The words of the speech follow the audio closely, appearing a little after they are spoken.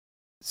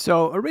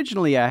So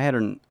originally, I had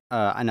an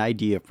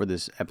idea for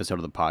this episode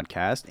of the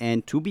podcast,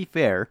 and to be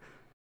fair,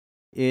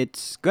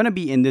 it's gonna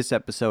be in this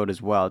episode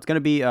as well. It's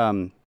gonna be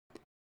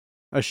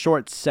a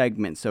short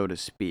segment, so to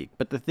speak.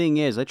 But the thing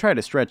is, I try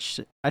to stretch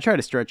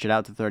it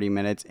out to 30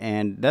 minutes,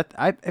 and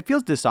it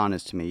feels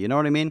dishonest to me. You know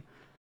what I mean?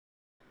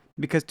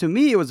 Because to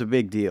me, it was a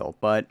big deal,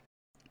 but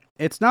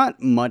it's not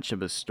much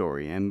of a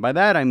story, and by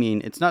that I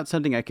mean it's not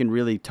something I can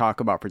really talk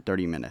about for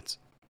 30 minutes.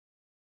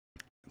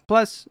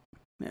 Plus,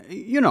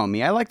 you know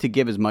me, I like to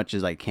give as much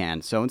as I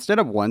can. So instead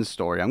of one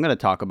story, I'm going to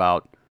talk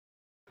about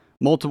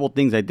multiple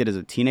things I did as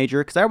a teenager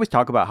because I always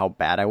talk about how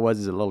bad I was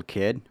as a little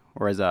kid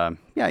or as a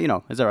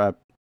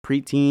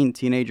preteen,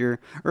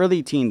 teenager,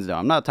 early teens though.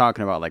 I'm not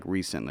talking about like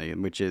recently,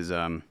 which is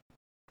I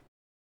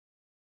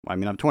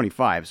mean, I'm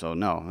 25, so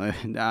no.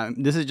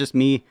 This is just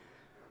me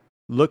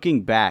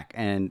looking back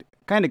and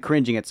kind of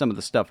cringing at some of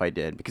the stuff I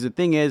did because the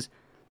thing is,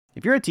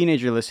 if you're a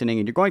teenager listening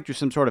and you're going through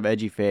some sort of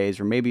edgy phase,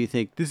 or maybe you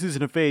think this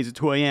isn't a phase, it's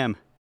who I am,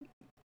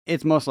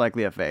 it's most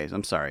likely a phase.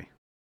 I'm sorry.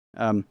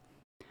 Um,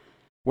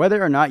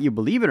 Whether or not you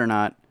believe it or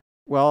not,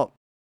 well,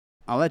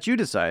 I'll let you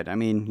decide. I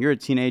mean, you're a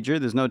teenager.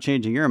 There's no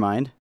changing your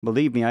mind.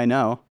 Believe me, I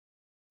know.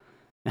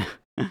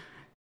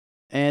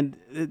 And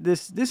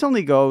this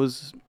only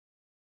goes.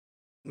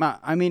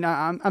 I mean,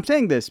 I'm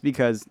saying this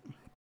because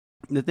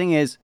the thing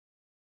is,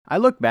 I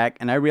look back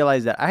and I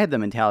realize that I had the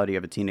mentality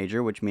of a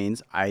teenager, which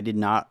means I did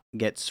not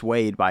get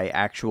swayed by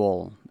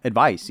actual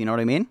advice. You know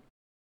what I mean?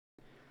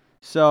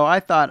 So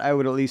I thought I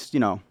would at least,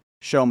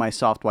 show my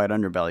soft white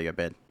underbelly a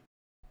bit.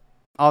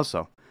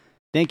 Also,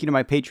 thank you to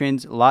my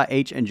patrons, La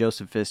H and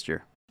Joseph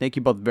Pfister. Thank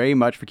you both very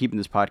much for keeping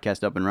this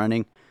podcast up and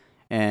running.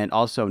 And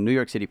also New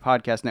York City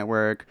Podcast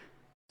Network,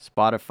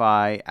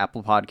 Spotify,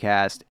 Apple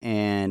Podcast,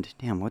 and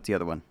damn, what's the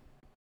other one?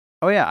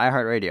 Oh yeah,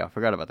 iHeartRadio.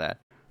 Forgot about that.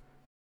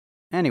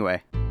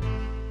 Anyway.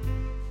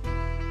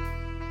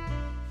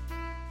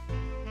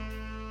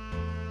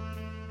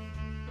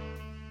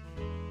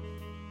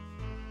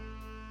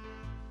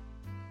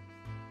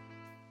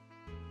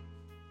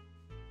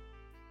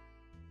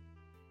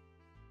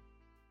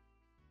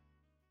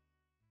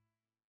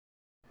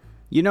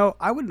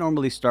 I would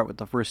normally start with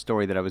the first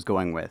story that I was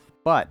going with,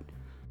 but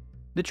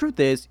the truth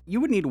is, you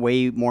would need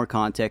way more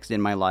context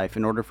in my life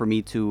in order for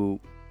you to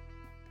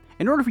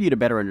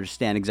better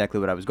understand exactly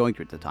what I was going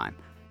through at the time.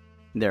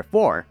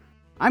 Therefore,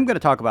 I'm going to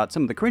talk about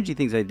some of the cringy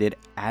things I did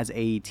as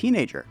a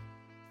teenager.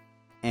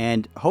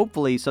 And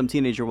hopefully some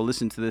teenager will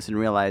listen to this and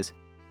realize,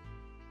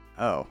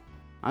 oh,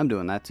 I'm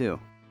doing that too.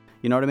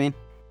 You know what I mean?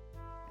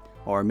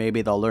 Or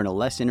maybe they'll learn a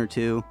lesson or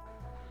two.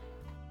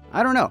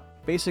 I don't know.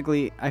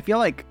 Basically, I feel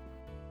like...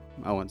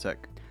 Oh, one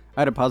sec.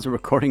 I had to pause the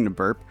recording to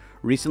burp.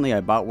 Recently,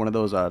 I bought one of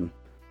those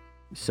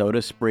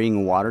soda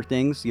spraying water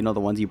things. You know, the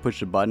ones you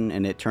push the button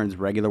and it turns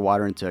regular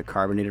water into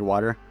carbonated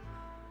water.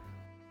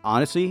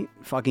 Honestly,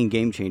 fucking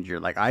game changer.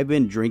 Like, I've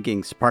been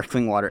drinking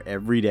sparkling water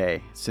every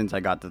day since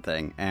I got the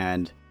thing.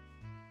 And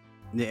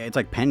it's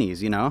like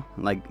pennies,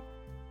 Like,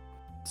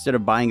 instead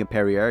of buying a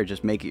Perrier,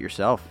 just make it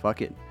yourself.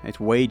 Fuck it. It's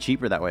way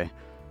cheaper that way.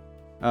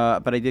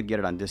 But I did get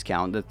it on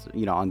discount. That's,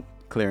 on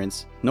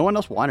clearance. No one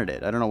else wanted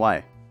it. I don't know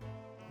why.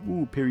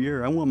 Ooh,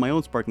 Perrier, I want my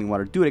own sparkling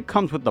water. Dude, it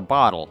comes with the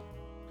bottle.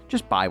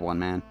 Just buy one,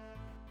 man.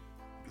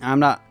 I'm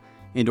not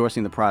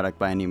endorsing the product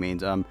by any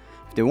means. If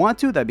they want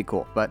to, that'd be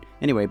cool. But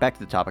anyway, back to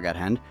the topic at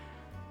hand.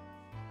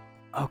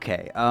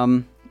 Okay,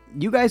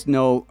 you guys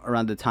know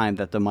around the time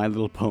that the My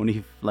Little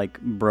Pony,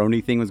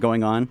 brony thing was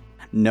going on?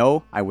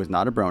 No, I was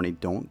not a brony.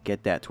 Don't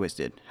get that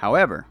twisted.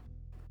 However,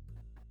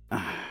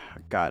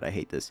 God, I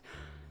hate this.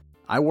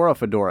 I wore a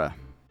fedora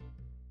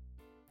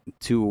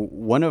to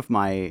one of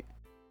my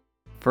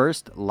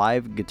first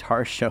live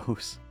guitar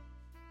shows.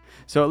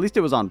 So at least it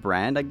was on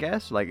brand, I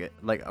guess. Like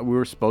we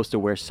were supposed to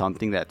wear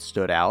something that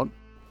stood out.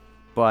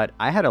 But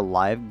I had a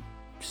live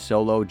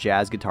solo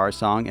jazz guitar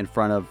song in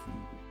front of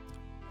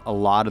a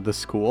lot of the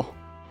school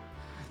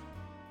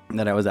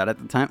that I was at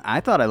the time.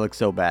 I thought I looked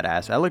so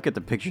badass. I look at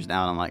the pictures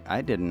now and I'm like,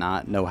 I did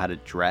not know how to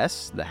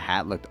dress. The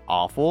hat looked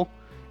awful.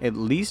 At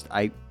least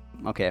I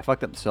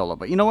fucked up the solo,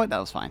 but you know what? That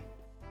was fine.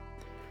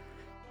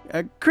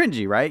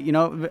 Cringy, right?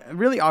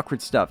 Really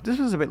awkward stuff. This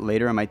was a bit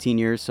later in my teen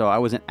years, so I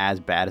wasn't as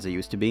bad as I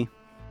used to be.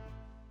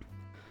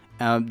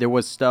 There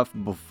was stuff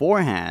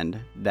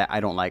beforehand that I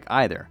don't like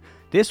either.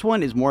 This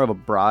one is more of a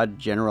broad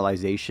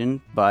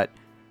generalization, but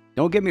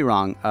don't get me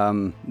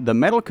wrong. The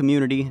metal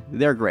community,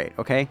 they're great,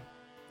 okay?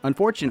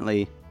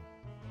 Unfortunately,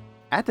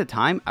 at the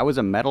time, I was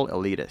a metal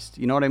elitist.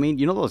 You know what I mean?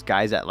 You know those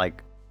guys that,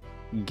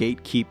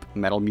 gatekeep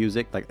metal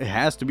music? Like, it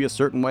has to be a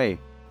certain way.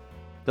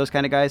 Those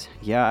kind of guys?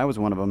 Yeah, I was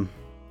one of them.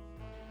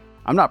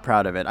 I'm not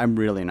proud of it. I'm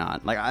really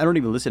not. I don't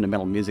even listen to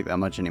metal music that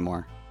much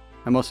anymore.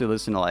 I mostly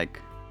listen to, I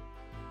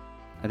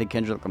think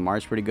Kendrick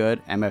Lamar's pretty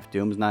good. MF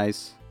Doom's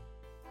nice.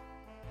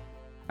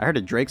 I heard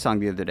a Drake song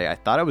the other day. I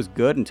thought it was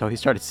good until he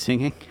started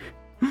singing.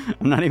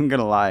 I'm not even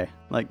gonna lie.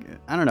 I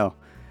don't know.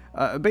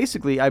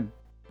 Basically, I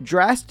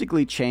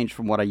drastically changed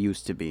from what I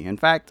used to be. In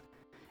fact,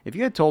 if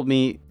you had told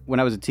me when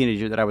I was a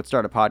teenager that I would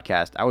start a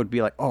podcast, I would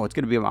be like, oh, it's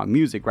gonna be about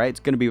music, right?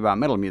 It's gonna be about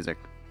metal music.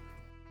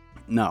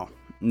 No.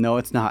 No,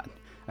 it's not.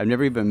 I've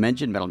never even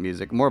mentioned metal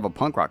music. More of a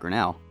punk rocker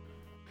now.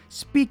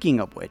 Speaking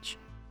of which,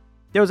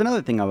 there was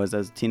another thing I was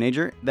as a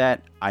teenager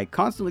that I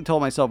constantly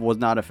told myself was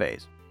not a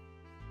phase.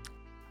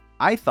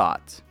 I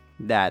thought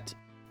that...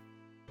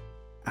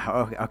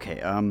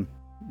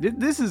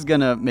 this is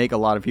gonna make a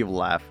lot of people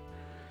laugh.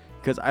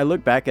 Because I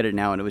look back at it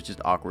now and it was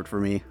just awkward for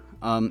me.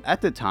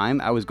 At the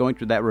time, I was going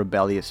through that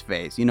rebellious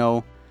phase. You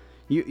know,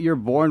 you're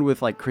born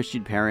with like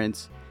Christian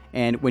parents.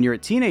 And when you're a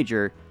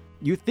teenager,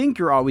 you think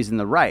you're always in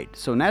the right.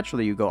 So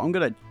naturally you go, I'm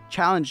going to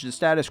challenge the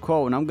status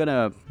quo and I'm going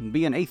to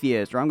be an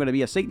atheist or I'm going to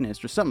be a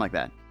Satanist or something like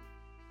that.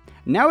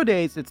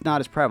 Nowadays, it's not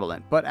as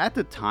prevalent. But at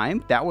the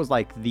time, that was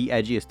like the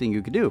edgiest thing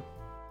you could do.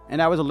 And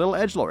I was a little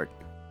edgelord.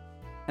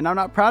 And I'm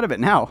not proud of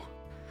it now.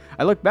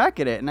 I look back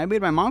at it and I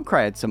made my mom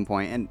cry at some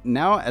point. And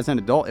now as an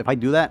adult, if I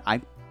do that, I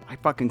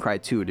fucking cry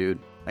too, dude.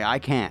 Like I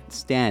can't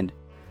stand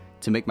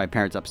to make my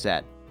parents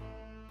upset.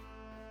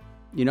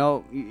 You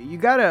know, you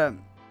gotta...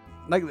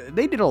 Like,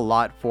 they did a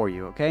lot for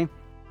you, okay?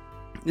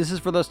 This is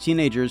for those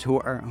teenagers who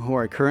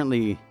are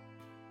currently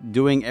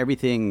doing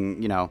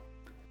everything, you know,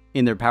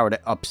 in their power to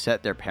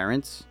upset their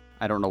parents.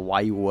 I don't know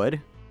why you would.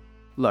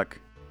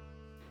 Look,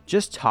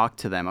 just talk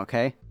to them,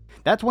 okay?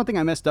 That's one thing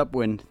I messed up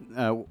when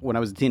I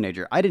was a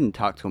teenager. I didn't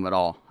talk to them at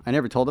all. I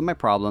never told them my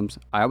problems.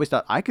 I always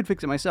thought I could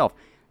fix it myself.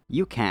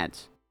 You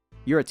can't.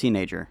 You're a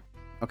teenager,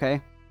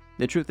 okay?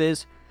 The truth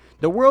is,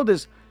 the world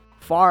is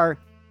far,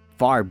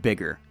 far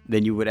bigger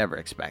than you would ever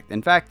expect.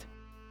 In fact,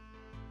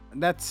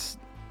 that's,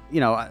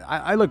 you know,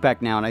 I look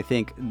back now and I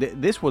think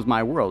this was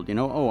my world, you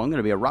know? Oh, I'm going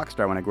to be a rock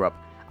star when I grow up.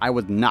 I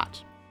was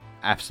not.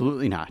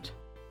 Absolutely not.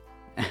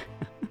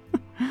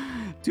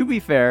 To be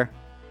fair,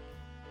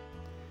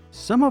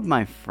 some of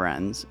my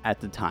friends at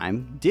the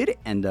time did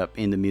end up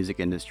in the music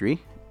industry,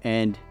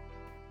 and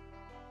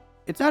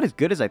it's not as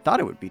good as I thought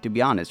it would be, to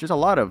be honest. There's a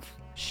lot of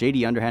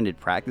shady, underhanded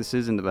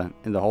practices in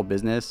the whole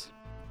business.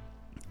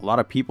 A lot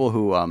of people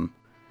who,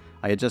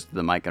 I adjusted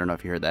the mic, I don't know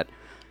if you heard that.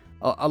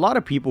 A lot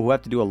of people who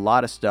have to do a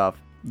lot of stuff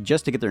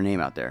just to get their name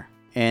out there.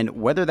 And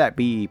whether that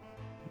be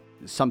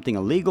something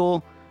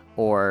illegal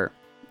or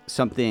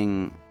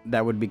something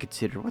that would be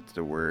considered, what's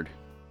the word?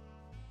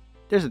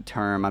 There's a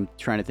term I'm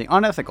trying to think.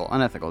 Unethical,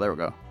 there we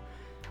go.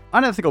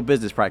 Unethical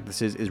business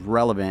practices is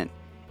relevant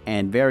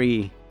and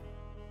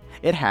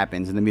it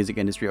happens in the music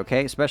industry,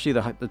 okay? Especially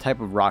the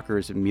type of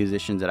rockers and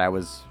musicians that I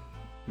was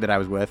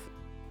with.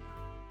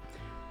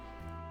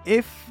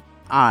 If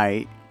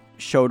I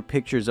showed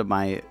pictures of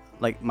my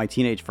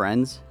teenage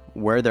friends,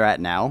 where they're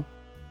at now,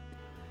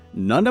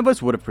 none of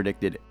us would have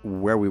predicted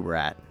where we were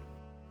at.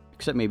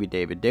 Except maybe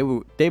David.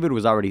 David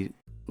was already,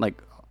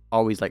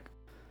 always,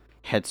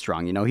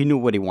 headstrong, you know? He knew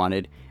what he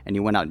wanted, and he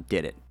went out and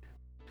did it.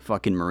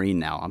 Fucking Marine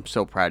now. I'm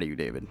so proud of you,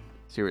 David.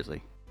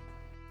 Seriously.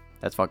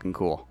 That's fucking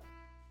cool.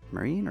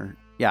 Marine or...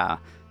 Yeah.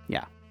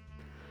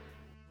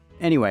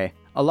 Anyway,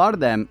 a lot of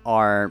them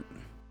are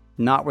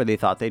not where they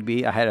thought they'd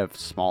be. I had a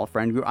small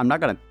friend group. I'm not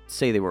going to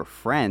say they were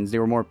friends. They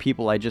were more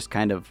people I just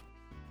kind of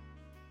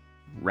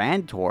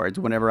ran towards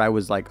whenever I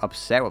was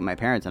upset with my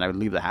parents and I would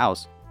leave the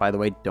house. By the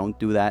way, don't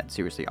do that.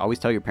 Seriously, always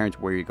tell your parents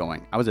where you're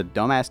going. I was a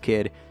dumbass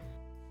kid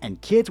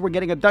and kids were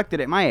getting abducted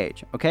at my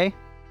age, okay?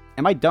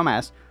 And my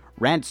dumbass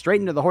ran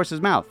straight into the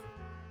horse's mouth.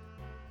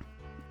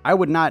 I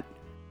would not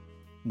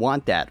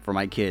want that for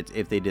my kids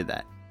if they did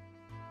that.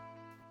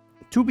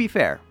 To be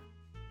fair,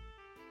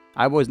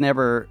 I was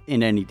never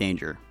in any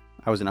danger.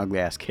 I was an ugly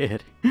ass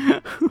kid.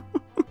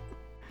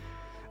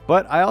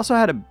 But I also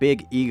had a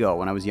big ego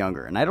when I was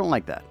younger, and I don't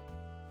like that.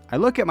 I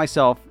look at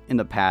myself in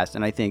the past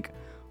and I think,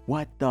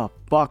 what the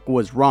fuck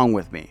was wrong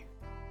with me?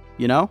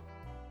 You know?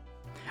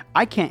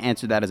 I can't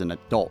answer that as an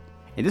adult.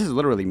 And this is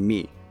literally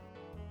me.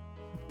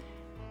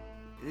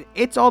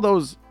 It's all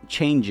those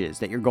changes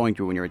that you're going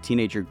through when you're a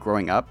teenager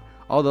growing up.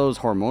 All those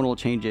hormonal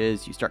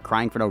changes. You start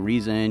crying for no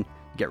reason.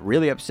 You get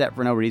really upset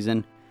for no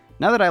reason.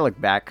 Now that I look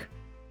back,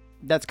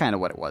 that's kind of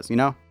what it was, you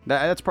know?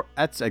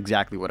 That's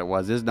exactly what it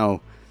was. There's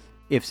no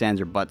ifs, ands,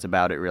 or buts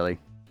about it, really.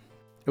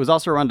 It was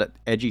also around the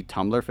edgy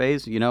Tumblr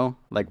phase, you know?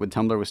 Like when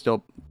Tumblr was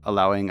still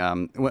allowing...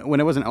 when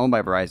it wasn't owned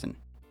by Verizon.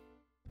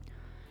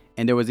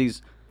 And there was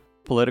these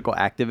political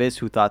activists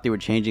who thought they were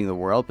changing the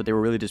world, but they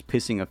were really just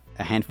pissing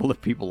a handful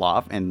of people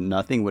off and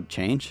nothing would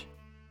change.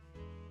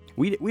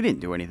 We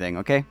didn't do anything,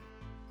 okay?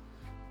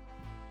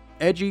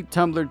 Edgy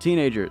Tumblr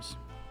teenagers.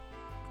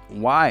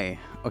 Why?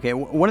 Okay,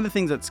 one of the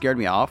things that scared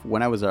me off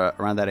when I was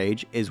around that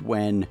age is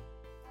when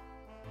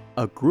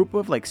a group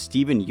of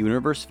Steven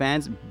Universe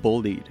fans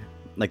bullied.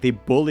 They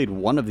bullied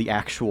one of the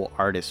actual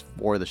artists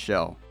for the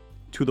show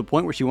to the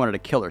point where she wanted to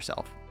kill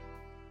herself.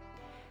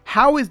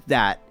 How is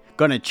that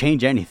gonna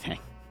change anything?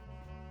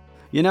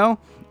 You know?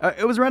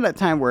 It was around that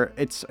time where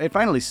it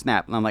finally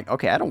snapped and I'm like,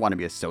 okay, I don't want to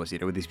be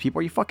associated with these people.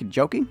 Are you fucking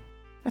joking?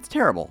 That's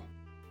terrible.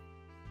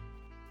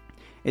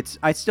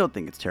 I still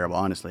think it's terrible,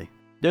 honestly.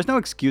 There's no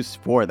excuse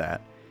for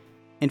that.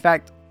 In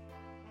fact,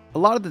 a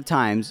lot of the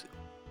times,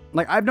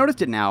 I've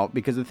noticed it now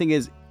because the thing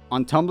is,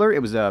 on Tumblr, it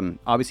was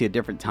obviously a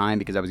different time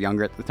because I was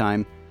younger at the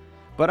time.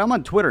 But I'm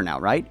on Twitter now,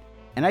 right?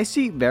 And I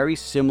see very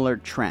similar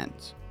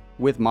trends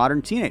with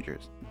modern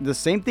teenagers. The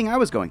same thing I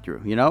was going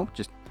through,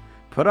 just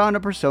put on a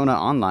persona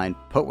online,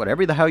 put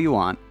whatever the hell you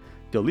want,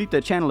 delete the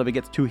channel if it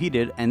gets too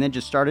heated, and then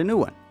just start a new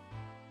one.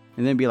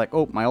 And then be like,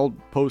 oh, my old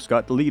post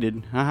got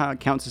deleted, haha,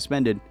 account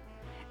suspended.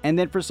 And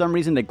then for some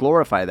reason they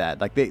glorify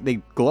that. Like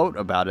they gloat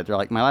about it. They're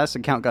like, my last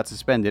account got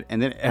suspended,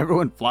 and then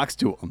everyone flocks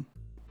to them.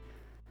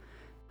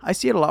 I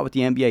see it a lot with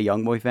the NBA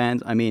YoungBoy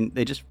fans. I mean,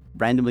 they just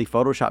randomly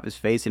Photoshop his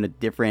face into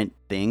different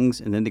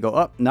things, and then they go,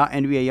 oh, not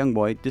NBA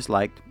YoungBoy,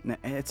 disliked.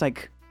 It's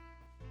like,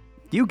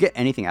 do you get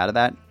anything out of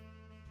that?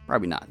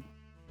 Probably not.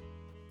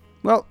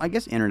 Well, I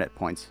guess internet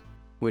points,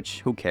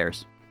 which who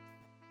cares?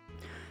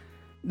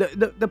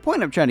 The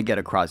point I'm trying to get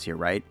across here,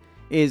 right,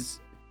 is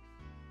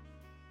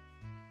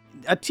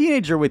a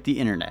teenager with the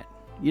internet.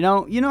 You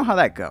know how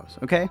that goes,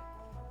 okay?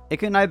 It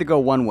can either go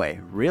one way,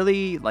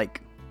 really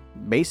like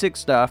basic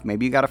stuff.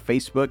 Maybe you got a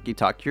Facebook, you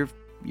talk to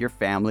your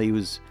family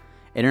who's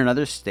in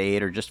another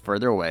state or just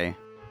further away,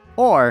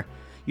 or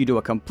you do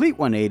a complete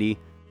 180,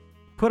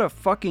 put a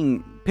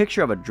fucking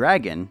picture of a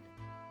dragon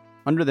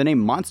under the name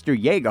Monster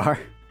Jaeger,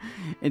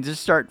 and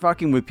just start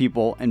fucking with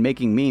people and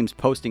making memes,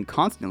 posting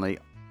constantly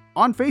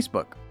on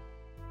Facebook.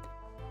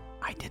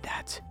 I did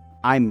that.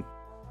 I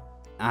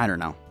don't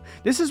know.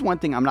 This is one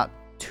thing I'm not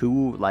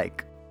too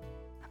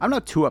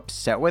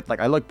upset with. Like,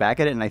 I look back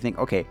at it and I think,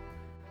 okay,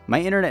 my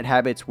internet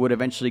habits would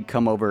eventually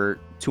come over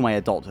to my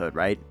adulthood,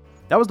 right?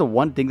 That was the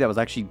one thing that was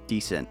actually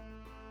decent.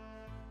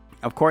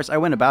 Of course, I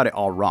went about it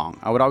all wrong.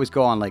 I would always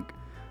go on like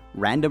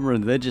random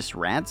religious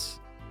rants.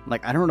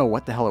 Like, I don't know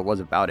what the hell it was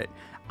about it.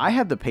 I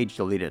have the page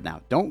deleted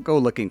now. Don't go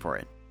looking for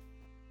it.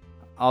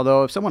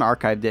 Although if someone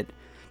archived it,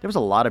 there was a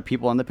lot of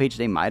people on the page,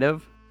 they might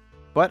have.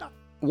 But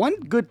one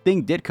good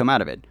thing did come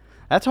out of it.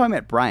 That's how I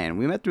met Brian.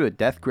 We met through a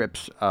Death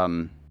Grips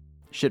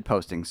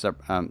shitposting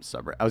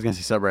subreddit. I was gonna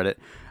say subreddit,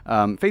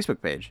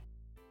 Facebook page.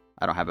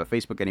 I don't have a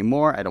Facebook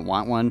anymore. I don't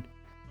want one.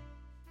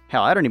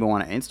 Hell, I don't even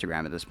want an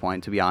Instagram at this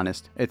point, to be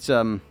honest. It's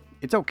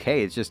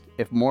okay. It's just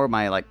if more of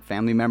my like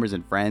family members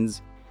and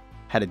friends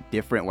had a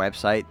different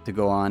website to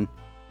go on,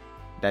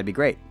 that'd be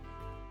great.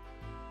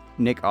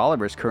 Nick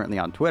Oliver's currently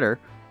on Twitter,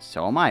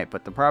 so am I.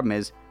 But the problem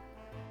is,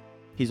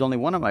 he's only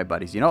one of my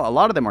buddies. A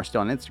lot of them are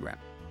still on Instagram.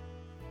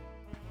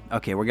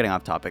 Okay, we're getting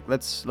off topic.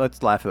 Let's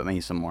laugh at me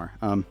some more.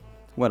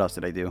 What else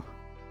did I do?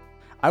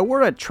 I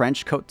wore a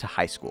trench coat to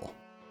high school.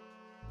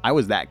 I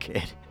was that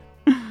kid.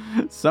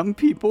 Some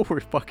people were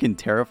fucking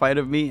terrified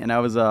of me, and I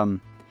was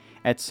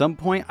at some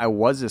point I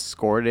was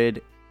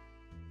escorted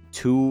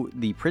to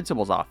the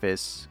principal's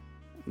office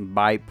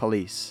by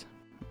police.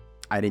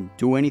 I didn't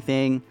do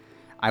anything.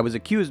 I was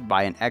accused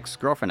by an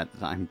ex-girlfriend at the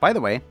time. By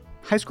the way,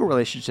 high school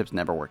relationships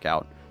never work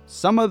out.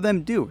 Some of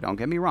them do, don't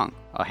get me wrong.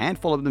 A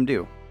handful of them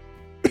do.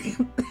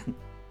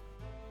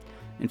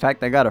 In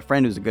fact, I got a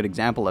friend who's a good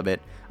example of it.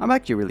 I'm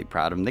actually really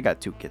proud of him. They got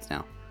 2 kids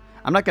now.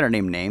 I'm not going to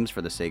name names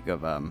for the sake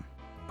of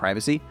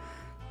privacy,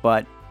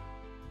 but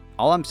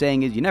all I'm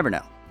saying is you never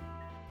know.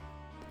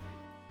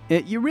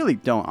 You really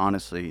don't,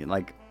 honestly.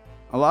 Like,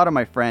 a lot of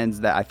my friends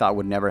that I thought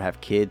would never have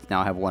kids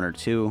now have 1 or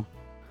 2.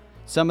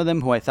 Some of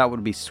them who I thought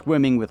would be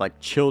swimming with like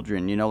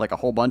children, like a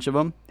whole bunch of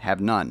them, have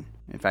none.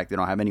 In fact, they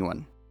don't have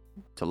anyone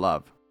to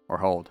love or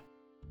hold.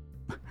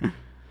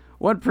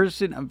 One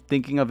person I'm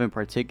thinking of in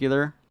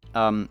particular,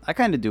 I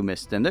kind of do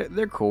miss them.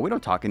 They're cool. We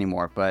don't talk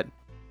anymore, but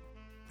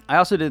I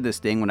also did this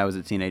thing when I was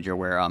a teenager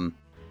where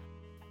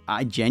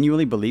I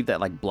genuinely believed that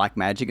like black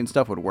magic and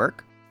stuff would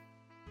work,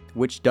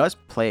 which does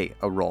play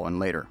a role in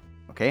later.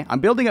 Okay, I'm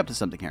building up to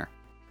something here,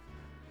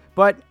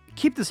 but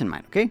keep this in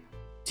mind. Okay,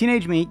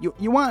 teenage me.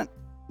 You want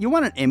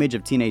an image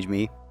of teenage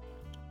me?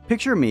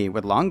 Picture me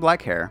with long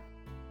black hair,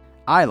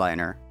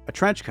 eyeliner, a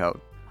trench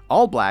coat,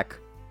 all black.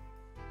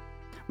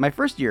 My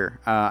first year,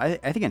 I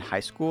think in high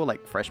school,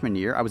 like freshman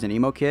year, I was an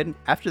emo kid.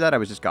 After that, I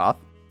was just goth.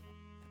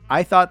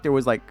 I thought there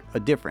was like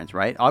a difference,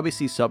 right?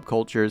 Obviously,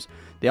 subcultures,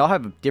 they all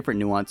have different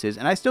nuances,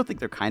 and I still think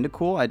they're kind of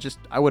cool.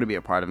 I wouldn't be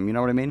a part of them, you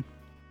know what I mean?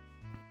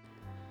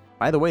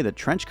 By the way, the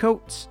trench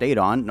coat stayed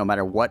on no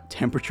matter what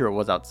temperature it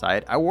was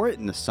outside. I wore it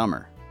in the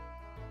summer.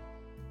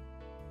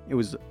 It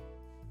was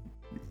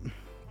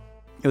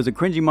a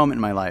cringy moment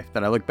in my life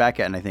that I look back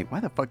at and I think, why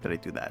the fuck did I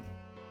do that?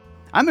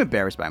 I'm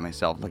embarrassed by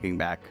myself looking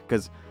back,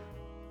 because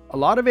a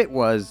lot of it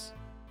was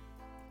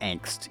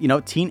angst,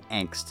 teen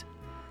angst.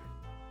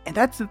 And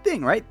that's the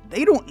thing, right?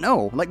 They don't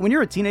know. Like, when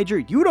you're a teenager,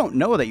 you don't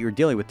know that you're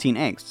dealing with teen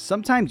angst.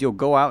 Sometimes you'll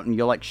go out and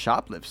you'll, like,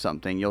 shoplift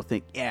something. You'll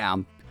think, yeah,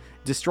 I'm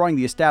destroying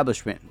the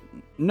establishment.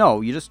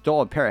 No, you just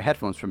stole a pair of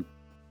headphones from,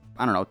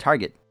 I don't know,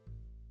 Target.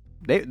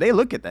 They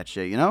look at that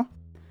shit,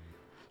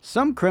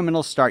 Some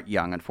criminals start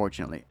young,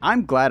 unfortunately.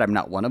 I'm glad I'm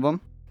not one of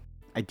them.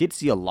 I did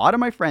see a lot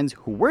of my friends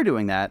who were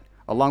doing that,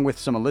 along with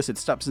some illicit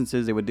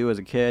substances they would do as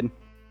a kid.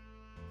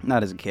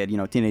 Not as a kid,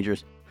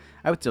 teenagers.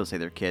 I would still say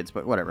they're kids,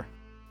 but whatever.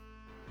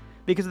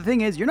 Because the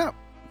thing is, you're not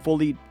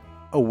fully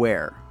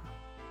aware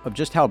of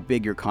just how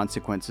big your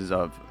consequences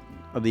how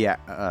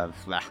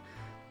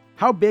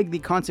big the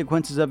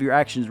consequences of your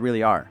actions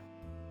really are.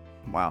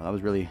 Wow, that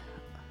was really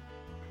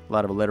a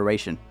lot of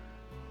alliteration.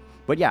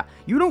 But yeah,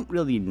 you don't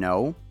really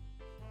know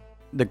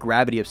the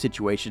gravity of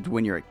situations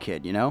when you're a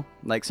kid, you know?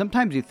 Like,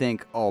 sometimes you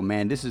think, oh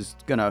man, this is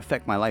gonna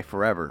affect my life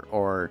forever,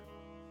 or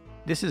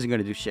this isn't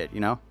gonna do shit, you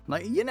know?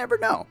 Like, you never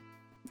know.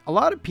 A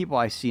lot of people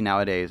I see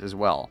nowadays as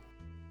well,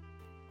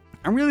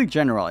 I'm really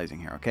generalizing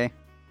here, okay?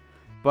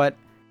 But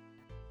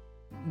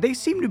they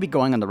seem to be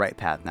going on the right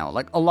path now,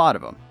 like a lot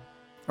of them.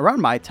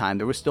 Around my time,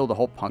 there was still the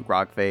whole punk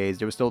rock phase,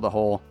 there was still the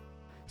whole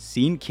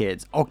scene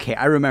kids. Okay,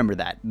 I remember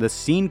that. The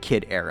scene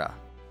kid era.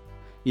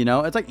 You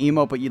know, it's like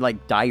emo, but you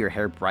like dye your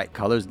hair bright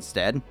colors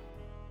instead.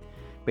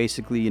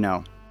 Basically, you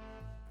know,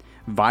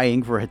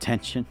 vying for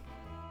attention.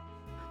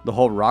 The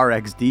whole RAR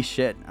XD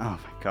shit. Oh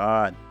my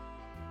god.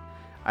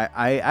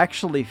 I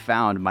actually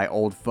found my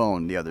old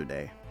phone the other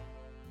day.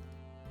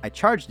 I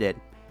charged it.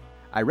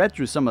 I read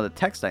through some of the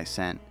text I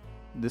sent.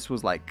 This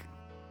was like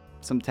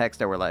some texts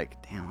that were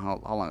like, damn, how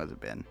long has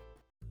it been?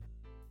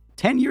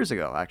 10 years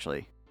ago,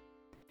 actually.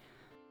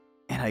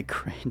 And I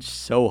cringed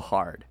so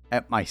hard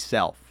at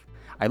myself.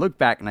 I look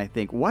back and I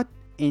think, what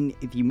in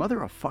the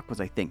mother of fuck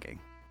was I thinking?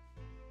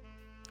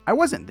 I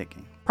wasn't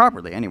thinking.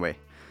 Properly, anyway.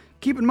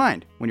 Keep in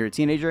mind, when you're a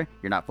teenager,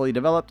 you're not fully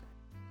developed.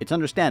 It's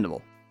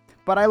understandable.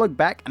 But I look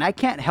back and I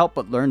can't help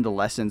but learn the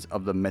lessons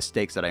of the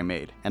mistakes that I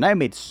made. And I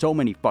made so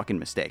many fucking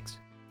mistakes.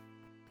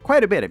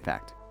 Quite a bit, in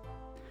fact.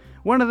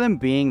 One of them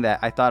being that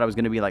I thought I was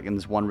going to be like in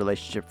this one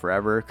relationship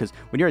forever. Because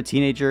when you're a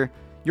teenager,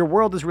 your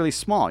world is really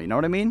small, you know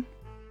what I mean?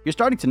 You're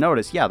starting to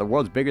notice, yeah, the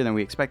world's bigger than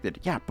we expected.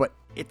 Yeah, but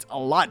it's a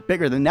lot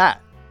bigger than that.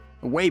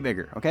 Way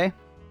bigger, okay?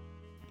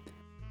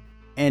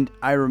 And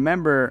I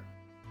remember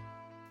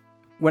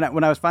when I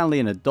was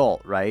finally an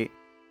adult, right?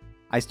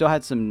 I still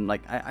had some,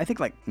 like, I think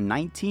like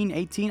 19,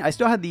 18. I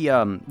still had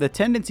the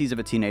tendencies of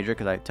a teenager,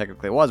 because I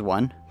technically was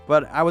one.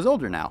 But I was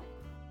older now.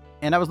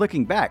 And I was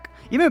looking back.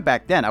 Even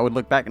back then, I would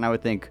look back and I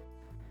would think,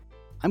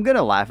 I'm going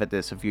to laugh at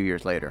this a few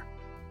years later.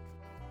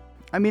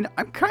 I mean,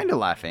 I'm kind of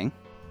laughing.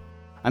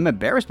 I'm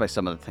embarrassed by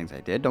some of the things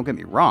I did. Don't get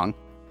me wrong.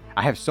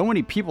 I have so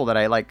many people that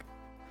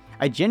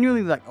I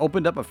genuinely like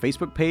opened up a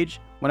Facebook page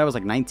when I was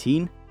like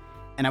 19,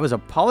 and I was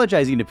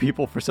apologizing to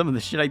people for some of the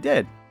shit I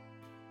did.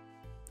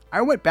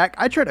 I went back,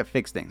 I tried to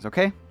fix things,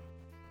 okay?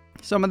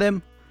 Some of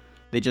them,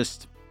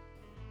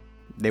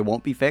 they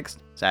won't be fixed,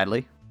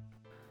 sadly.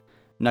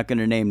 I'm not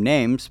gonna name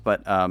names,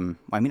 but I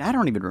mean, I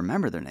don't even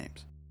remember their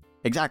names.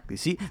 Exactly,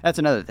 see, that's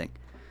another thing.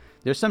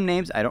 There's some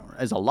names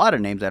there's a lot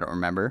of names I don't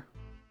remember,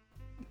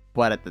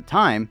 but at the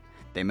time,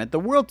 they meant the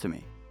world to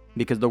me.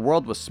 Because the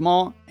world was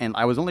small, and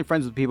I was only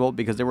friends with people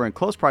because they were in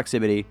close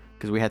proximity,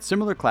 because we had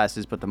similar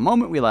classes, but the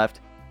moment we left,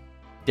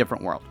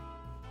 different world.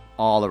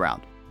 All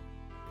around.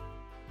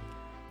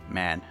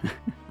 Man.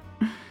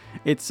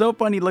 It's so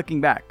funny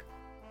looking back.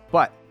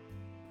 But,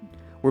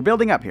 we're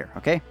building up here,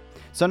 okay?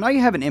 So now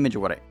you have an image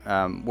of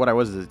what I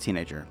was as a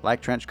teenager.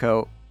 Black trench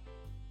coat,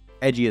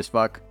 edgy as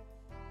fuck.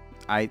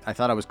 I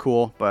thought I was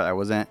cool, but I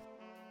wasn't.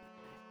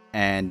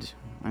 And,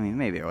 I mean,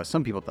 maybe I was.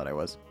 Some people thought I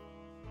was.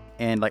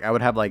 And, like, I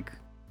would have, like,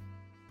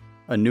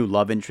 a new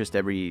love interest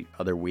every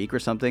other week or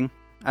something.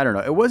 I don't know.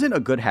 It wasn't a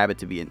good habit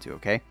to be into,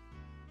 okay?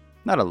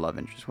 Not a love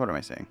interest. What am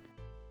I saying?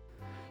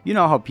 You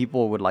know how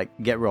people would, like,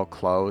 get real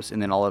close,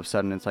 and then all of a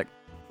sudden it's like,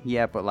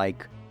 yeah, but,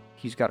 like,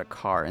 he's got a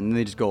car, and then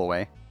they just go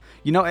away.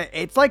 You know,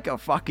 it's like a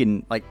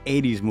fucking, like,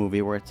 80s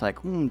movie where it's like,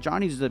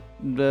 Johnny's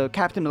the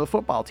captain of the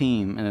football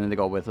team, and then they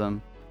go with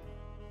him.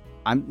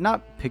 I'm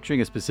not picturing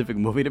a specific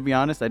movie, to be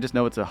honest. I just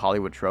know it's a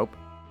Hollywood trope.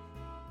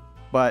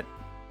 But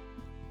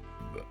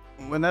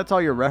when that's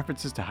all your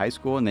references to high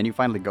school and then you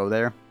finally go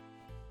there,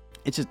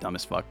 it's just dumb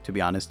as fuck, to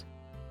be honest.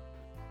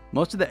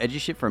 Most of the edgy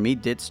shit for me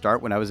did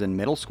start when I was in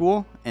middle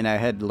school and I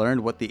had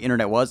learned what the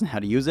internet was and how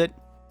to use it.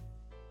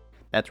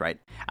 That's right.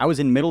 I was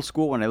in middle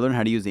school when I learned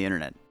how to use the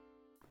internet.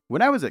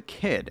 When I was a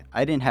kid,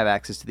 I didn't have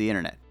access to the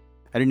internet.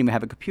 I didn't even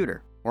have a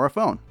computer or a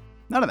phone.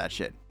 None of that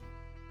shit.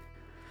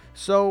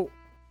 So,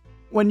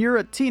 when you're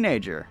a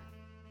teenager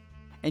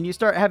and you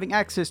start having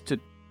access to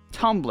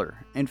Tumblr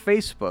and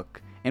Facebook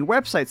and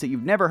websites that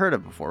you've never heard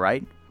of before,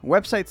 right?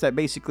 Websites that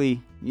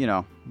basically, you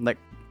know, like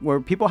where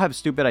people have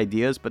stupid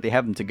ideas, but they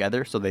have them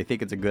together so they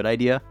think it's a good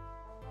idea.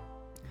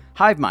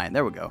 Hive mind,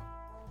 there we go.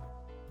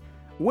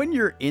 When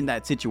you're in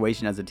that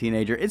situation as a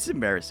teenager, it's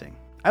embarrassing.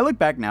 I look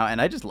back now and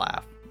I just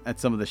laugh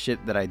at some of the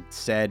shit that I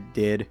said,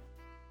 did.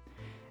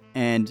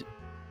 And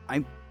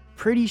I'm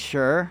pretty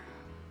sure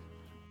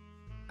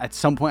at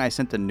some point I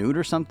sent a nude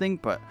or something,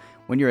 but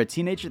when you're a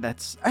teenager,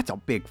 that's a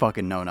big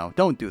fucking no-no.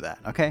 Don't do that,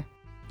 okay?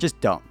 Just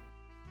don't.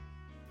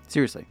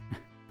 Seriously.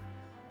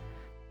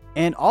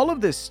 And all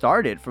of this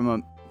started from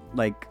a,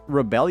 like,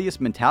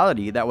 rebellious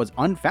mentality that was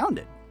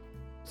unfounded.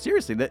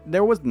 Seriously,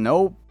 there was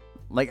no,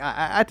 like,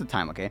 at the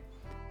time, okay?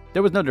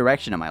 There was no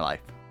direction in my life.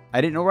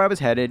 I didn't know where I was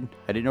headed.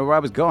 I didn't know where I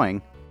was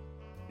going.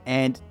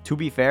 And to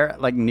be fair,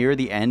 like, near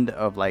the end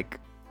of, like,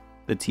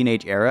 the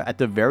teenage era, at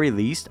the very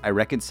least, I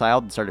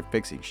reconciled and started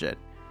fixing shit.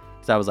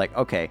 So I was like,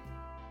 okay,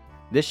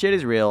 this shit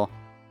is real.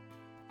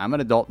 I'm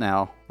an adult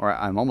now, or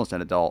I'm almost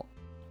an adult.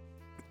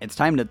 It's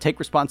time to take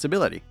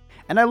responsibility.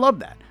 And I love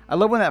that. I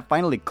love when that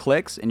finally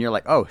clicks and you're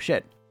like, oh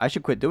shit, I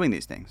should quit doing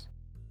these things.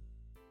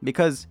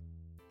 Because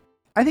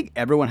I think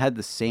everyone had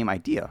the same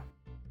idea.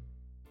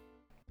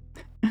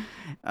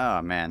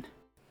 Oh man.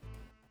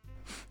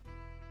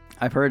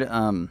 I've heard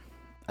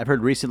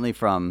recently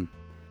from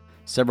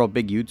several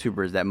big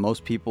YouTubers that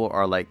most people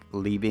are like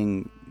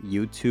leaving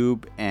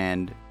YouTube,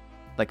 and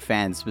like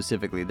fans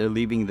specifically, they're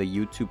leaving the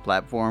YouTube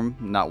platform,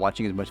 not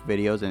watching as much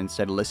videos and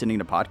instead listening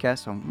to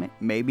podcasts. So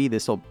maybe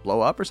this will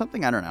blow up or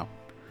something. I don't know.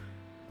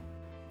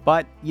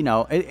 But you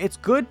know, it's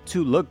good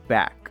to look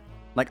back.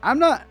 Like I'm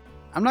not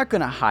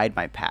gonna hide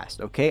my past.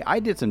 Okay, I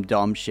did some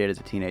dumb shit as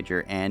a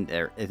teenager, and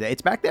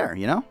it's back there.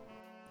 You know,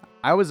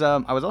 I was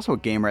also a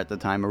gamer at the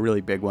time, a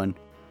really big one,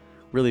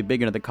 really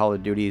big into the Call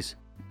of Duties,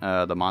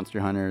 the Monster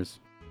Hunters.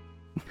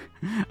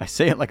 I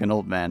say it like an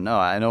old man. No,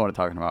 I know what I'm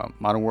talking about.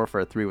 Modern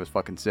Warfare 3 was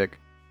fucking sick.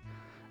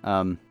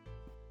 Also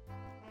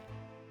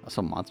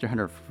Monster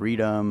Hunter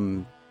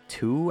Freedom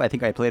 2, I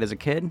think I played as a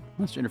kid.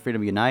 Monster Hunter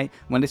Freedom Unite,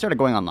 when they started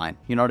going online,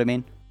 you know what I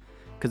mean?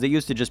 Because they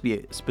used to just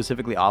be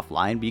specifically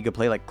offline, but you could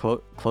play like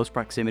close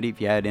proximity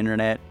if you had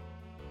internet.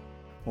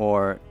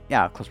 Or,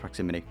 yeah, close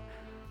proximity.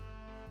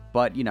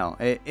 But, you know,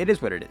 it is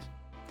what it is.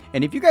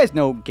 And if you guys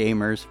know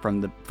gamers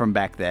from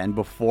back then,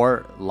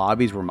 before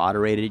lobbies were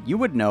moderated, you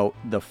would know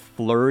the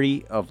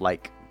flurry of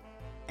like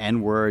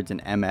N-words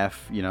and MF,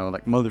 you know,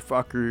 like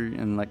motherfucker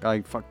and like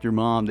I fucked your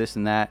mom, this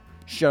and that.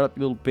 Shut up,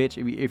 you little bitch.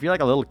 If you're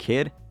like a little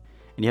kid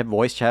and you have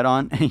voice chat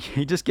on and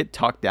you just get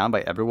talked down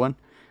by everyone,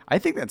 I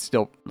think that's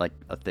still like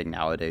a thing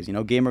nowadays. You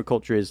know, gamer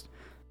culture is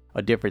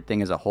a different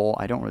thing as a whole.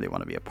 I don't really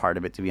want to be a part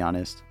of it, to be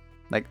honest.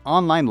 Like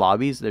online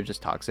lobbies, they're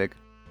just toxic.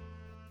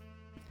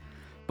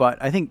 But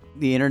I think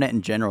the internet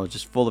in general is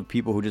just full of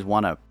people who just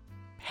want to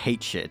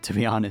hate shit, to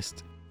be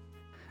honest.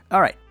 All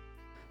right.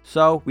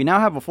 So we now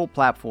have a full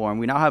platform.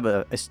 We now have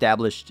an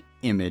established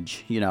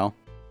image, you know.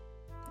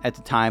 At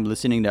the time,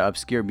 listening to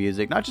obscure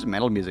music, not just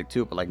metal music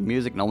too, but like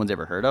music no one's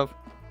ever heard of.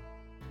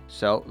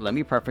 So let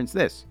me preference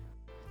this.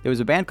 There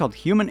was a band called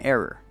Human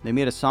Error. They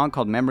made a song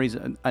called Memories,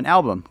 an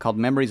album called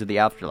Memories of the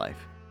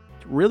Afterlife.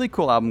 Really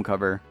cool album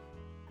cover.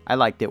 I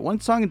liked it. One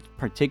song in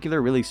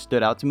particular really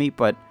stood out to me,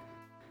 but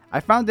I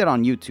found it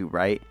on YouTube,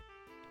 right?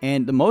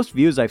 And the most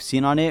views I've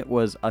seen on it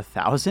was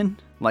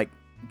 1,000. Like,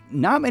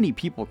 not many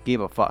people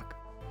gave a fuck.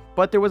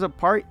 But there was a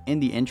part in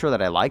the intro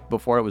that I liked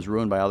before it was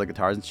ruined by all the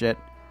guitars and shit.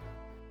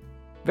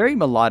 Very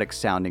melodic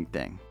sounding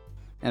thing.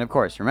 And of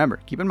course,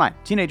 remember, keep in mind,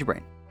 teenage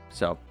brain.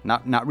 So,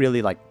 not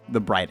really like the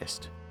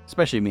brightest.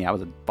 Especially me, I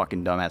was a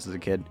fucking dumbass as a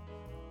kid.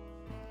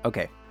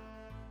 Okay.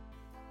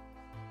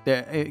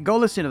 Go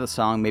listen to the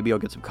song, maybe you'll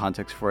get some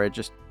context for it.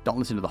 Just don't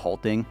listen to the whole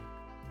thing.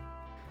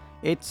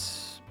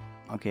 It's...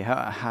 Okay,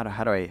 how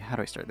do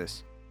I start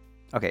this?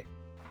 Okay.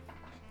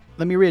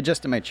 Let me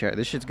readjust in my chair.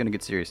 This shit's gonna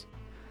get serious.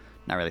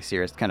 Not really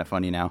serious, it's kind of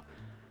funny now.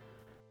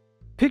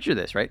 Picture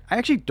this, right? I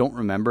actually don't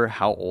remember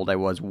how old I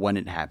was when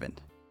it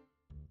happened.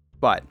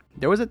 But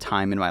there was a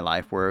time in my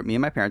life where me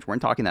and my parents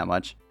weren't talking that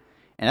much,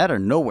 and out of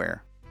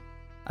nowhere,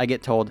 I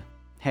get told,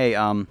 hey,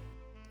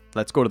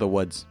 let's go to the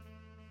woods.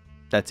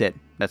 That's it.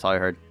 That's all I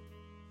heard.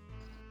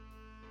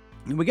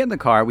 And we get in the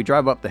car, we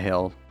drive up the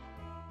hill.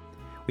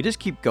 We just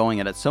keep going,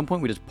 and at some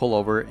point we just pull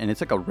over, and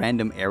it's like a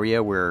random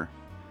area where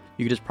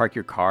you can just park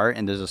your car,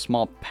 and there's a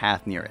small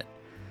path near it.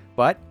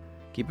 But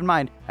keep in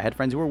mind, I had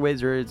friends who were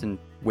wizards and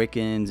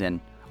Wiccans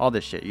and all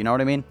this shit, you know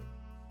what I mean?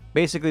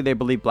 Basically, they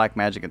believe black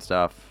magic and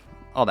stuff,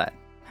 all that.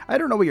 I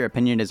don't know what your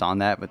opinion is on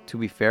that, but to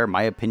be fair,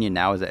 my opinion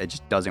now is that it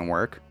just doesn't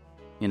work,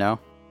 you know?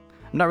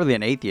 I'm not really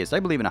an atheist. I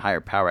believe in a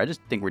higher power. I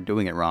just think we're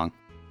doing it wrong.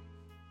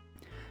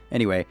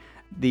 Anyway,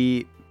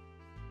 the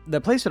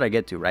place that I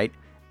get to, right?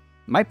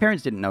 My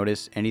parents didn't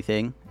notice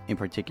anything in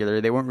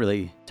particular. They weren't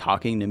really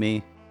talking to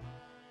me.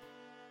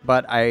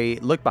 But I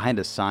looked behind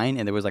a sign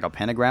and there was like a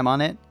pentagram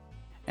on it.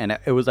 And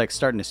it was like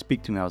starting to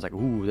speak to me. I was like,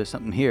 ooh, there's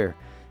something here.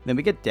 Then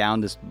we get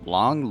down this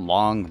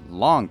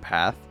long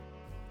path.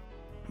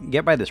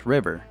 Get by this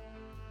river.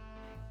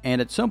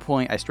 And at some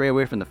point I stray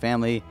away from the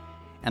family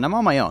and I'm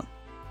on my own.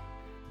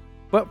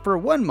 But for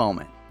one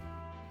moment,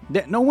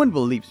 no one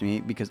believes me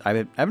because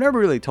I've never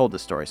really told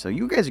this story. So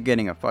you guys are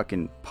getting a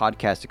fucking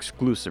podcast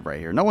exclusive right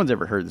here. No one's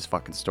ever heard this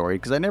fucking story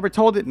because I never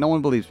told it. No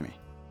one believes me.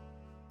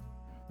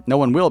 No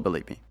one will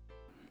believe me.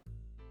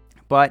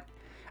 But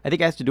I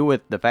think it has to do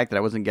with the fact that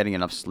I wasn't getting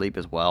enough sleep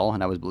as well.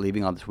 And I was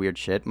believing all this weird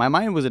shit. My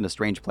mind was in a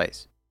strange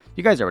place.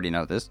 You guys already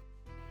know this.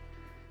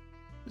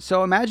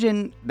 So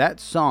imagine that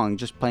song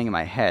just playing in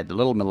my head. The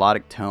little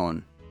melodic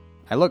tone.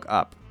 I look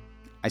up.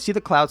 I see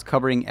the clouds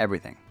covering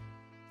everything.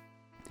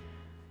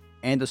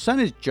 And the sun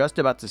is just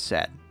about to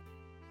set.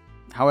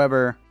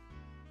 However,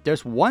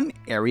 there's one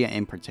area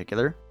in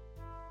particular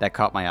that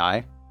caught my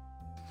eye.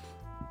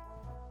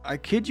 I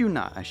kid you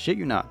not. I shit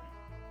you not.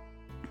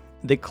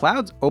 The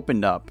clouds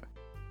opened up,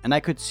 and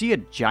I could see a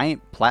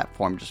giant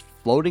platform just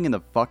floating in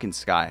the fucking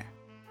sky.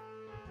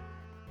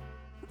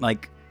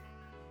 Like,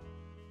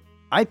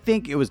 I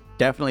think it was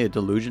definitely a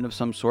delusion of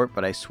some sort,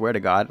 but I swear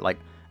to God, like,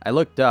 I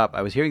looked up,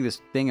 I was hearing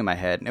this thing in my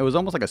head, and it was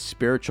almost like a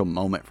spiritual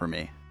moment for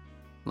me.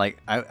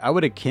 Like, I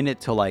would akin it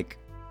to, like,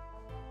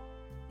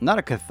 not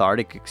a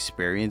cathartic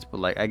experience, but,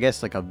 like, I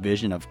guess, like, a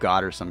vision of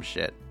God or some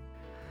shit.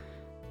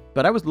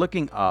 But I was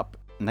looking up,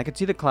 and I could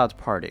see the clouds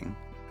parting,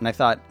 and I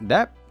thought,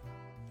 that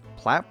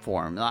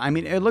platform, I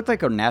mean, it looked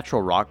like a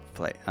natural rock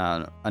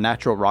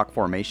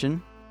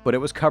formation, but it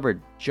was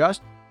covered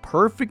just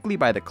perfectly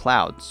by the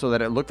clouds so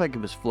that it looked like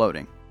it was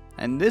floating.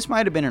 And this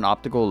might have been an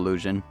optical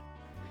illusion,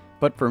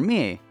 but for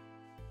me,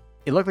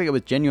 it looked like it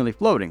was genuinely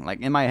floating.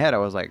 Like, in my head, I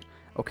was like,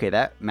 okay,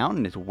 that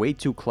mountain is way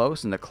too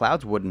close, and the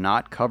clouds would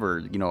not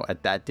cover,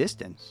 at that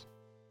distance.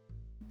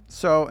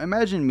 So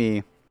imagine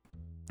me,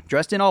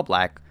 dressed in all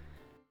black,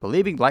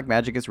 believing black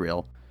magic is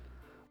real,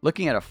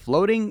 looking at a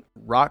floating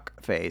rock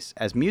face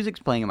as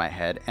music's playing in my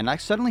head, and I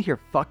suddenly hear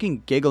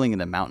fucking giggling in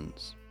the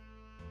mountains.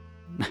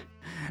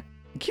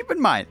 Keep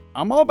in mind,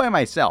 I'm all by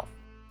myself.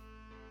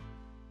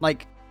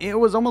 Like, it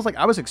was almost like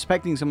I was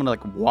expecting someone to,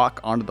 like, walk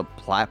onto the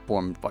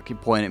platform and fucking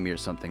point at me or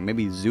something.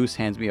 Maybe Zeus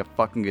hands me a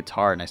fucking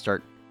guitar and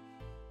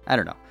I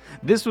don't know.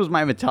 This was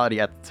my mentality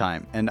at the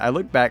time, and I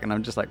look back and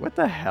I'm just like, what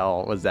the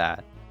hell was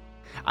that?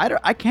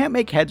 I can't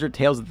make heads or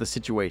tails of the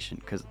situation,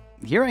 because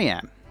here I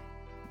am.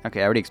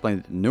 Okay, I already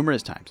explained it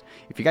numerous times.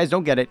 If you guys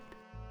don't get it,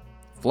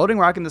 floating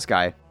rock in the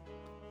sky,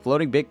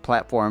 floating big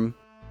platform,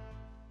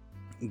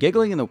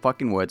 giggling in the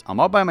fucking woods. I'm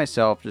all by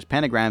myself, just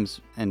pentagrams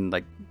and,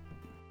 like,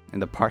 in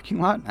the parking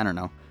lot? I don't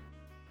know.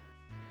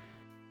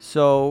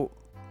 So,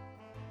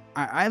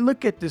 I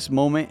look at this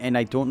moment and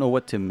I don't know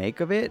what to make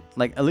of it.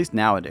 Like, at least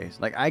nowadays.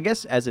 Like, I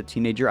guess as a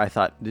teenager, I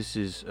thought this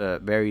is a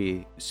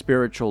very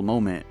spiritual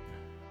moment.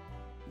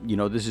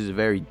 This is a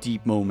very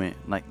deep moment.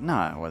 Like,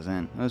 nah, it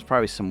wasn't. It was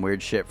probably some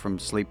weird shit from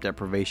sleep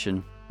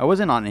deprivation. I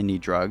wasn't on any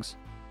drugs.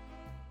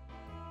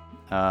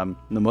 The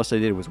most I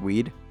did was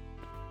weed.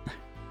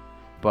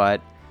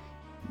 But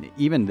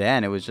even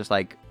then, it was just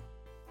like,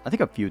 I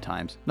think a few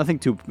times. Nothing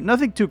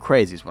too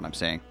crazy is what I'm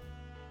saying.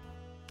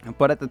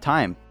 But at the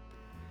time,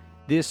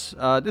 this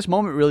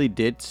moment really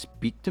did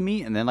speak to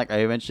me. And then, like, I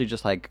eventually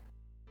just, like,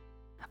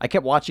 I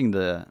kept watching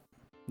the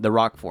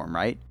rock form,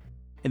 right?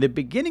 In the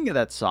beginning of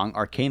that song,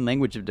 Arcane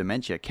Language of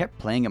Dementia kept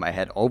playing in my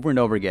head over and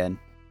over again.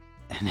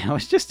 And I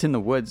was just in the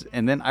woods.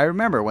 And then I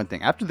remember one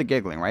thing. After the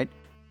giggling, right?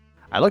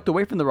 I looked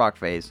away from the rock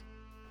phase.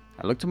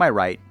 I looked to my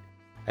right.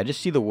 I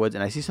just see the woods.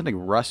 And I see something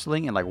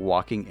rustling and, like,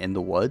 walking in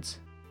the woods.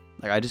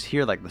 Like, I just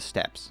hear, like, the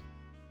steps.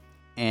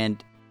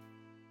 And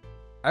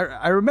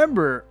I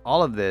remember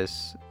all of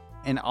this.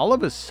 And all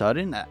of a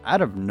sudden,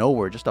 out of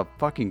nowhere, just a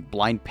fucking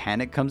blind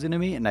panic comes into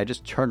me. And I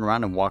just turn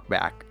around and walk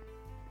back.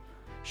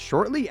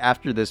 Shortly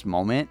after this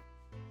moment,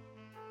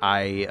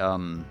 I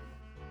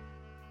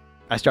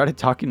started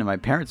talking to my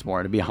parents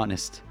more, to be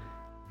honest.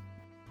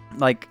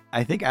 Like,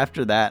 I think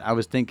after that, I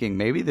was thinking,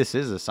 maybe this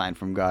is a sign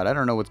from God. I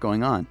don't know what's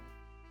going on.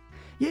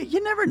 Yeah,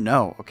 you never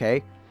know,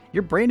 okay?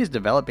 Your brain is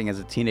developing as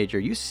a teenager.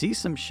 You see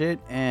some shit,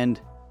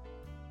 and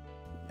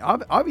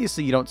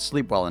obviously you don't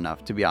sleep well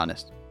enough, to be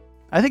honest.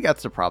 I think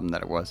that's the problem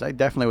that it was. I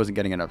definitely wasn't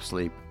getting enough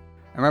sleep.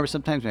 I remember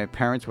sometimes my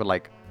parents would,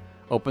 like,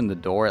 open the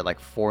door at like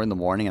 4 a.m.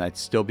 and I'd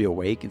still be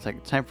awake. It's like,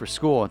 it's time for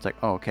school. It's like,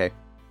 oh, okay.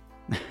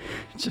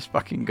 Just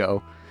fucking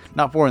go.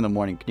 Not 4 a.m.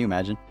 Can you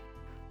imagine?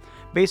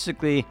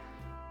 Basically,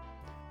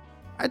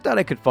 I thought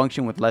I could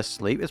function with less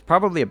sleep. It's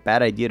probably a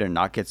bad idea to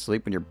not get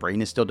sleep when your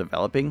brain is still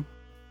developing.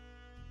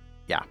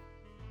 Yeah.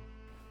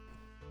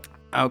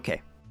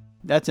 Okay.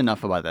 That's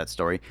enough about that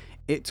story.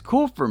 It's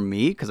cool for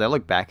me because I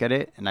look back at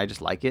it and I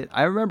just like it.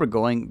 I remember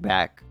going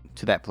back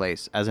to that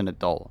place as an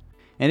adult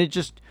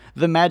and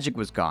the magic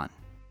was gone.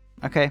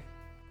 Okay?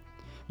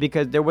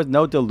 Because there was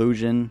no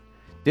delusion.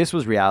 This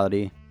was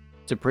reality.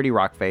 It's a pretty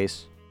rock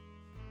face.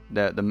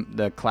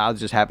 The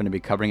clouds just happened to be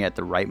covering it at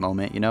the right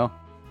moment,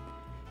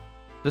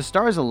 The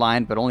stars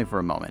aligned, but only for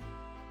a moment.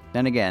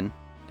 Then again,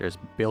 there's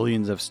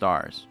billions of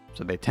stars,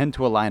 so they tend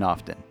to align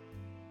often.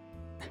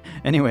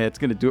 Anyway, that's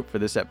going to do it for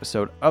this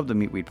episode of the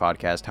Meatweed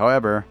Podcast.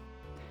 However,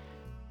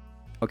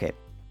 okay,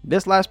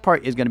 this last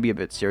part is going to be a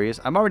bit serious.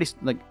 I'm already,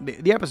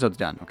 the episode's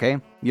done, okay?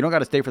 You don't got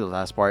to stay for the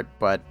last part,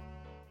 but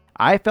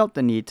I felt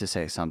the need to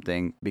say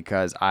something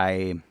because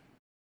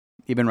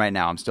even right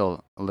now, I'm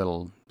still a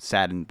little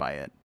saddened by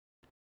it.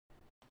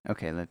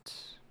 Okay,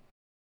 let's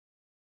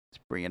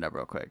bring it up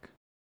real quick.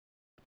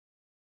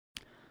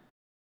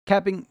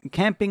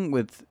 Camping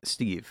with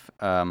Steve,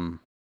 a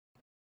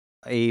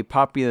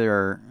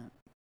popular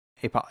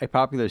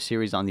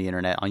series on the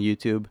internet, on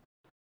YouTube.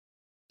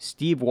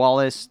 Steve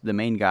Wallace, the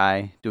main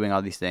guy doing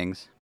all these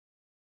things.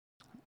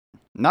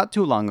 Not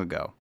too long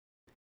ago,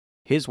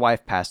 his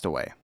wife passed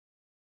away.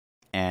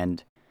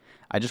 And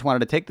I just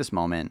wanted to take this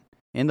moment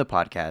in the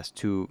podcast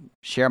to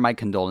share my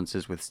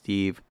condolences with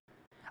Steve.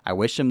 I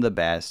wish him the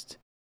best,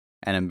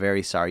 and I'm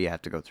very sorry you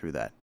have to go through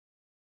that.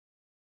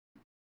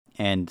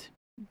 And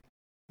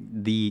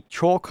the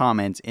troll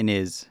comments in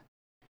his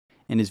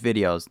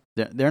videos,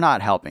 they're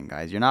not helping,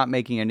 guys. You're not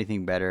making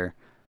anything better.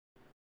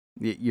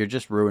 You're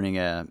just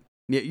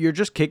you're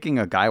just kicking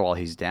a guy while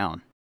he's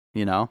down,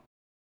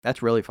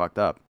 That's really fucked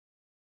up.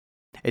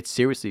 It's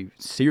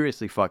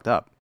seriously fucked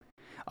up.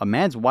 A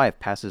man's wife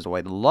passes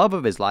away. The love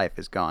of his life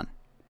is gone.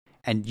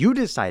 And you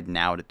decide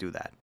now to do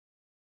that.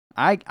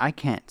 I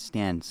can't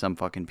stand some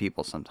fucking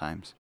people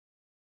sometimes.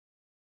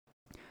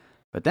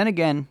 But then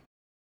again,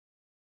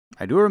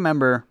 I do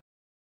remember,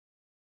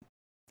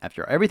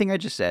 after everything I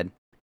just said,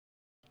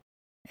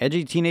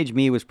 edgy teenage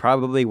me was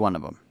probably one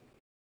of them.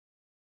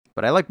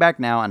 But I look back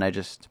now and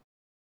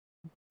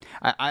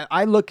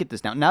I look at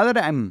this now. Now that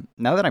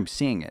I'm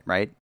seeing it,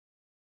 right?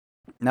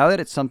 Now that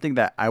it's something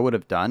that I would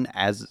have done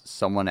as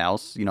someone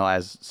else,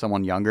 as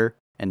someone younger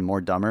and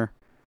more dumber,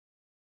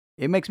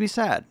 it makes me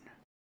sad.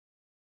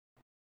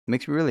 It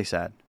makes me really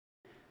sad.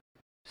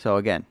 So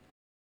again,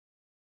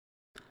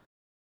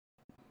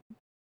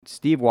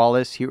 Steve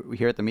Wallace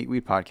here at the Meat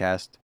Weed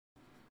Podcast.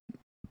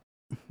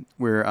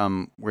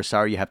 We're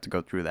sorry you have to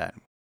go through that.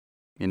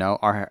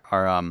 Our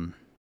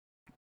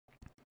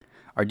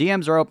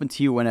DMs are open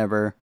to you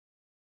whenever.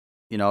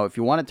 If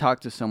you want to talk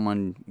to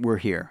someone, we're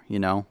here.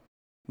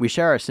 We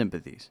share our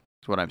sympathies.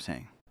 That's what I'm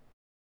saying.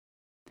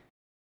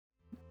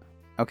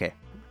 Okay.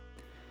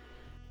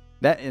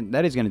 That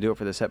is going to do it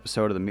for this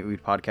episode of the Meat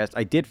Weed Podcast.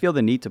 I did feel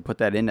the need to put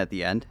that in at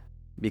the end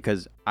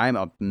because I'm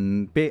a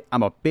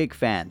big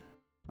fan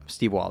of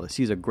Steve Wallace.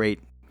 He's a great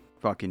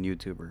fucking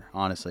YouTuber,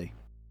 honestly.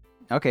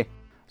 Okay.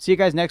 See you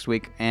guys next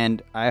week,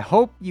 and I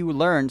hope you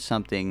learned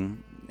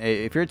something.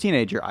 If you're a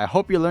teenager, I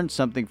hope you learned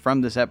something from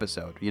this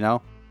episode,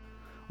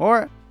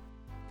 Or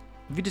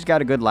if you just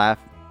got a good laugh,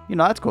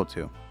 that's cool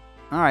too.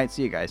 All right,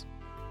 see you guys.